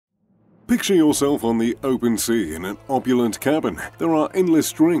Picture yourself on the open sea in an opulent cabin. There are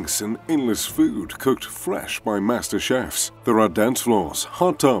endless drinks and endless food cooked fresh by master chefs. There are dance floors,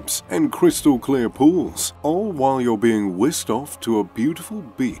 hot tubs, and crystal clear pools, all while you're being whisked off to a beautiful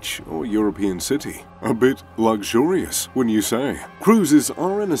beach or European city. A bit luxurious, wouldn't you say? Cruises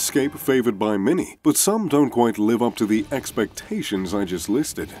are an escape favored by many, but some don't quite live up to the expectations I just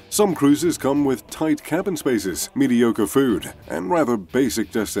listed. Some cruises come with tight cabin spaces, mediocre food, and rather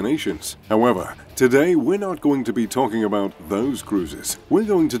basic destinations. However, today we're not going to be talking about those cruises. We're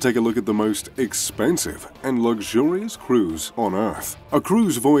going to take a look at the most expensive and luxurious cruise on Earth. A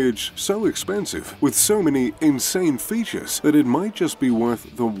cruise voyage so expensive, with so many insane features, that it might just be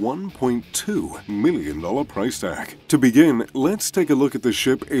worth the $1.2 million price tag. To begin, let's take a look at the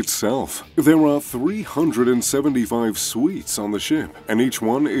ship itself. There are 375 suites on the ship, and each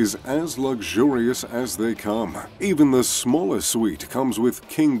one is as luxurious as they come. Even the smallest suite comes with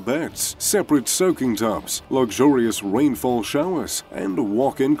king beds, separate soaking tubs, luxurious rainfall showers, and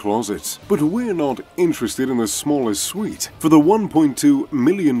walk-in closets. But we're not interested in the smallest suite. For the $1.2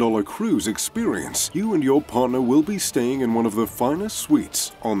 million cruise experience, you and your partner will be staying in one of the finest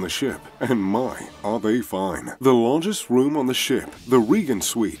suites on the ship. And my, are they fine. The largest room on the ship, the Regent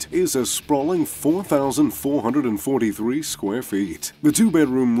Suite, is a sprawling 4,443 square feet. The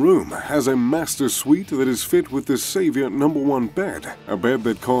two-bedroom room has a master suite that is fit with the Savior #1 bed, a bed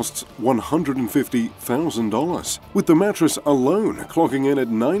that costs $150,000, with the mattress alone clocking in at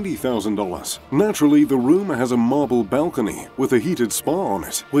 $90,000. Naturally, the room has a marble balcony with a heated spa on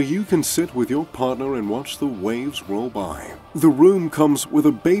it, where you can sit with your partner and watch the waves roll by. The room comes with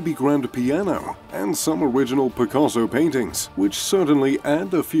a baby grand piano and some original Picasso paintings, which certainly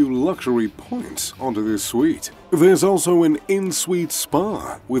add a few luxury points onto this suite. There's also an in-suite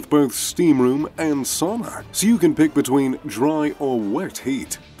spa with both steam room and sauna, so you can pick between dry or wet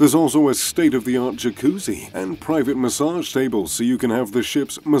heat. There's also a state-of-the-art jacuzzi and private massage tables, so you can have the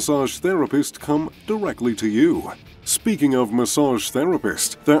ship's massage therapist come directly to you. Speaking of massage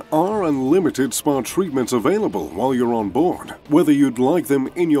therapist, there are unlimited spa treatments available while you're on board, whether you'd like them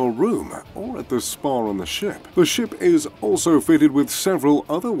in your room or at the spa on the ship. The ship is also fitted with several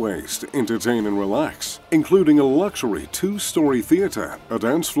other ways to entertain and relax, including a luxury 2-story theater, a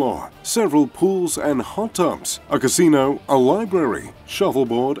dance floor, several pools and hot tubs, a casino, a library,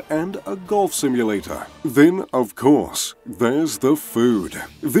 shuffleboard, and a golf simulator. Then, of course, there's the food.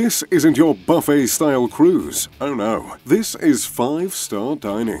 This isn't your buffet-style cruise. Oh no. This is 5-star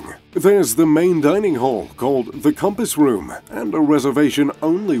dining. There's the main dining hall called the Compass Room and a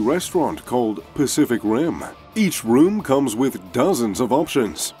reservation-only restaurant called Pacific Rim. Each room comes with dozens of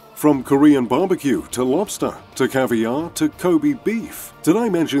options, from Korean barbecue to lobster to caviar to Kobe beef. Did I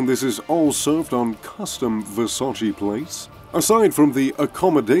mention this is all served on custom Versace plates? Aside from the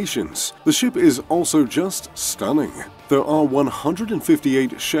accommodations, the ship is also just stunning. There are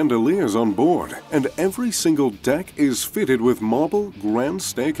 158 chandeliers on board, and every single deck is fitted with marble grand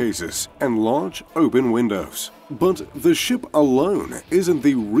staircases and large open windows. But the ship alone isn't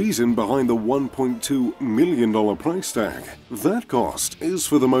the reason behind the $1.2 million price tag. That cost is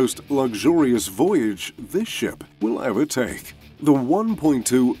for the most luxurious voyage this ship will ever take. The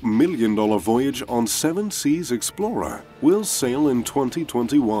 $1.2 million voyage on 7 Seas Explorer will sail in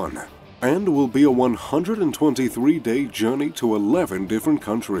 2021 and will be a 123-day journey to 11 different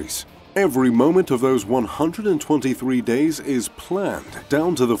countries. Every moment of those 123 days is planned,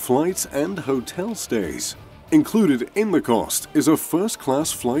 down to the flights and hotel stays. Included in the cost is a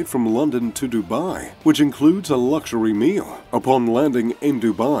first-class flight from London to Dubai, which includes a luxury meal. Upon landing in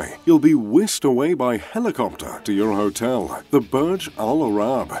Dubai, you'll be whisked away by helicopter to your hotel, the Burj Al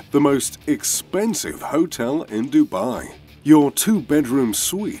Arab, the most expensive hotel in Dubai. Your 2-bedroom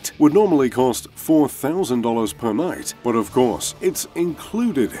suite would normally cost $4,000 per night, but of course, it's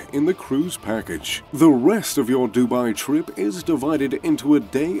included in the cruise package. The rest of your Dubai trip is divided into a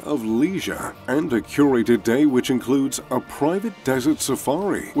day of leisure and a curated day which includes a private desert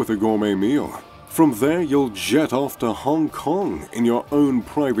safari with a gourmet meal. From there, you'll jet off to Hong Kong in your own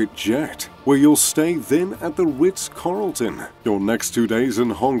private jet, where you'll stay then at the Ritz-Carlton. Your next 2 days in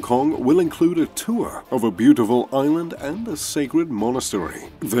Hong Kong will include a tour of a beautiful island and a sacred monastery.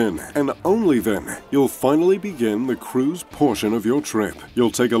 Then, and only then, you'll finally begin the cruise portion of your trip.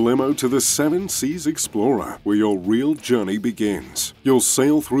 You'll take a limo to the 7 Seas Explorer, where your real journey begins. You'll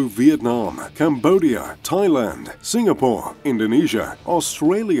sail through Vietnam, Cambodia, Thailand, Singapore, Indonesia,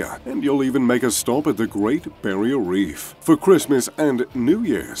 Australia, and you'll even make a stop at the Great Barrier Reef. For Christmas and New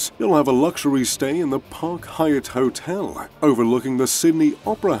Year's, you'll have a luxury stay in the Park Hyatt Hotel, overlooking the Sydney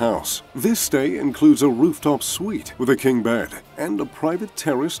Opera House. This stay includes a rooftop suite with a king bed and a private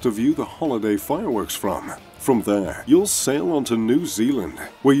terrace to view the holiday fireworks from. From there, you'll sail on to New Zealand,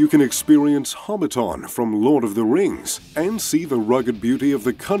 where you can experience Hobbiton from Lord of the Rings and see the rugged beauty of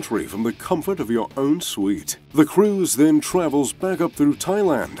the country from the comfort of your own suite. The cruise then travels back up through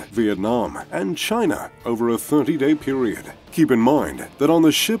Thailand, Vietnam, and China over a 30-day period. Keep in mind that on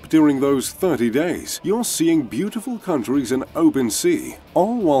the ship during those 30 days, you're seeing beautiful countries and open sea,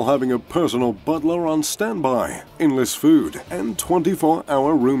 all while having a personal butler on standby, endless food, and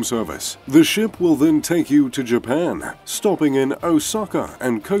 24-hour room service. The ship will then take you to Japan, stopping in Osaka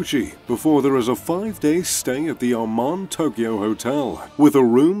and Kochi before there is a 5-day stay at the Aman Tokyo Hotel, with a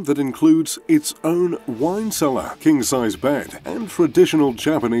room that includes its own wine cellar, king-size bed, and traditional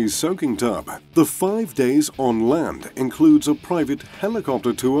Japanese soaking tub. The 5 days on land includes a private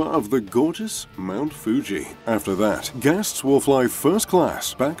helicopter tour of the gorgeous Mount Fuji. After that, guests will fly first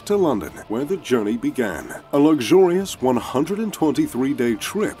class back to London, where the journey began. A luxurious 123-day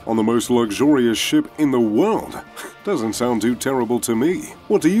trip on the most luxurious ship in the world. Doesn't sound too terrible to me.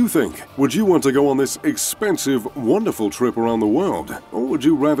 What do you think? Would you want to go on this expensive, wonderful trip around the world? Or would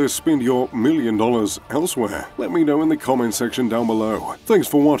you rather spend your $1 million elsewhere? Let me know in the comment section down below. Thanks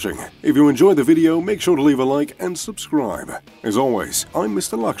for watching. If you enjoyed the video, make sure to leave a like and subscribe. As always, I'm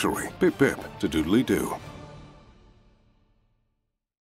Mr. Luxury. Pip pip to doodly-doo.